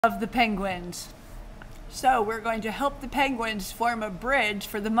Of the penguins. So we're going to help the penguins form a bridge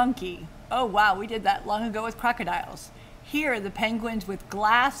for the monkey. Oh wow, we did that long ago with crocodiles. Here, the penguins with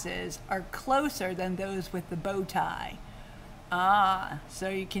glasses are closer than those with the bow tie. So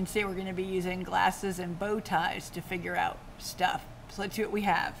you can see we're going to be using glasses and bow ties to figure out stuff. So let's see what we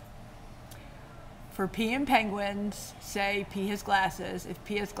have. For P in penguins, say P has glasses. If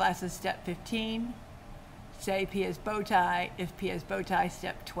P has glasses, step 15. Say P has bow tie. If P has bow tie,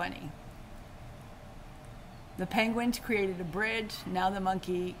 step 20. The penguins created a bridge. Now the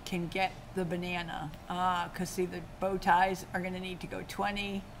monkey can get the banana. Because see, the bow ties are going to need to go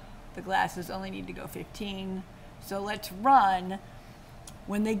 20. The glasses only need to go 15. So let's run.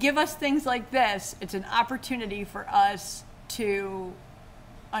 When they give us things like this, it's an opportunity for us to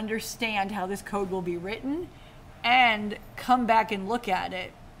understand how this code will be written and come back and look at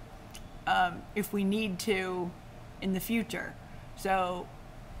it if we need to in the future. So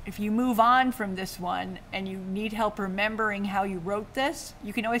if you move on from this one and you need help remembering how you wrote this,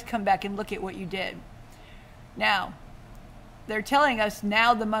 you can always come back and look at what you did. Now, they're telling us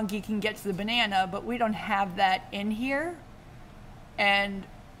now the monkey can get to the banana, but we don't have that in here. And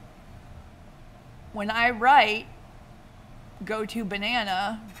when I write go to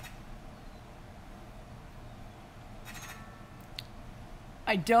banana,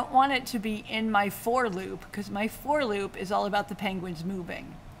 I don't want it to be in my for loop because my for loop is all about the penguins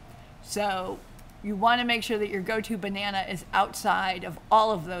moving. So you want to make sure that your go to banana is outside of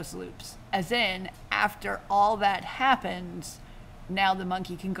all of those loops. As in, after all that happens, now the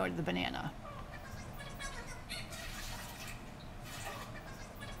monkey can go to the banana.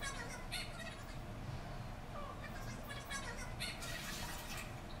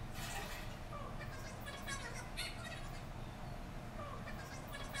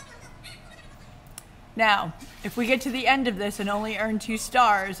 Now, if we get to the end of this and only earn 2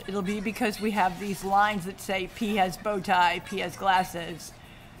 stars, it'll be because we have these lines that say P has bow tie, P has glasses,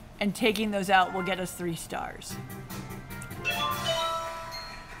 and taking those out will get us 3 stars.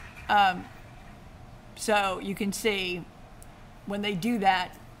 So you can see when they do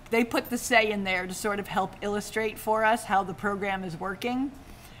that, they put the say in there to sort of help illustrate for us how the program is working,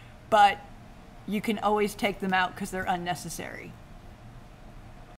 but you can always take them out because they're unnecessary.